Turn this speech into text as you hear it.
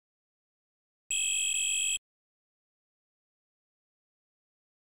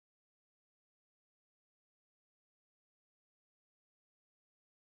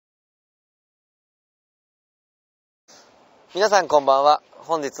皆さんこんばんは。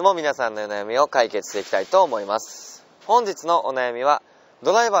本日も皆さんのお悩みを解決していきたいと思います。本日のお悩みは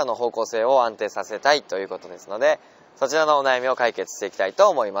ドライバーの方向性を安定させたいということですので、そちらのお悩みを解決していきたいと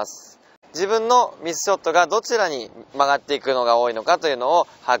思います。自分のミスショットがどちらに曲がっていくのが多いのかというのを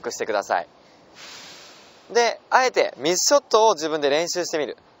把握してください。で、あえてミスショットを自分で練習してみ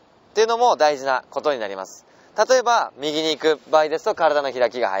るっていうのも大事なことになります。例えば右に行く場合ですと体の開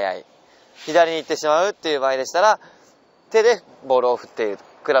きが早い、左に行ってしまうっていう場合でしたら手でボールを振っている、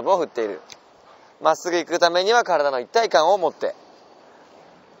クラブを振っている。まっすぐ行くためには体の一体感を持って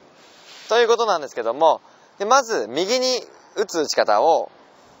ということなんですけども、まず右に打つ打ち方を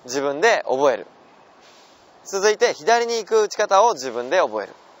自分で覚える。続いて左に行く打ち方を自分で覚え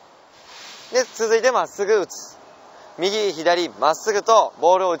る。で、続いてまっすぐ打つ。右左まっすぐと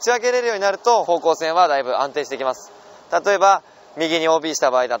ボールを打ち分けれるようになると方向性はだいぶ安定してきます。例えば右に OB し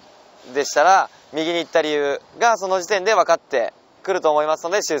た場合でしたら、右に行った理由がその時点で分かってくると思います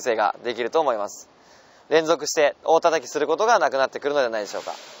ので、修正ができると思います。連続して大叩きすることがなくなってくるのではないでしょう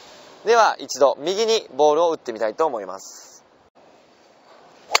か。では一度右にボールを打ってみたいと思います。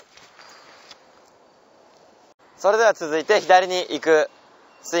それでは続いて左に行く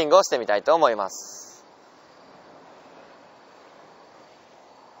スイングをしてみたいと思います。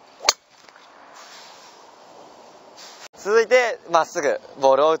続いてまっすぐ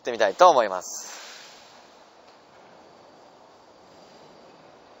ボールを打ってみたいと思います。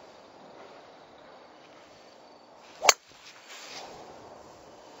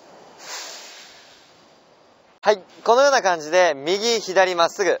はい、このような感じで右左まっ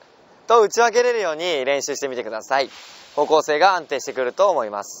すぐと打ち分けれるように練習してみてください。方向性が安定してくると思い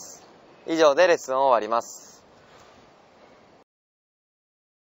ます。以上でレッスンを終わります。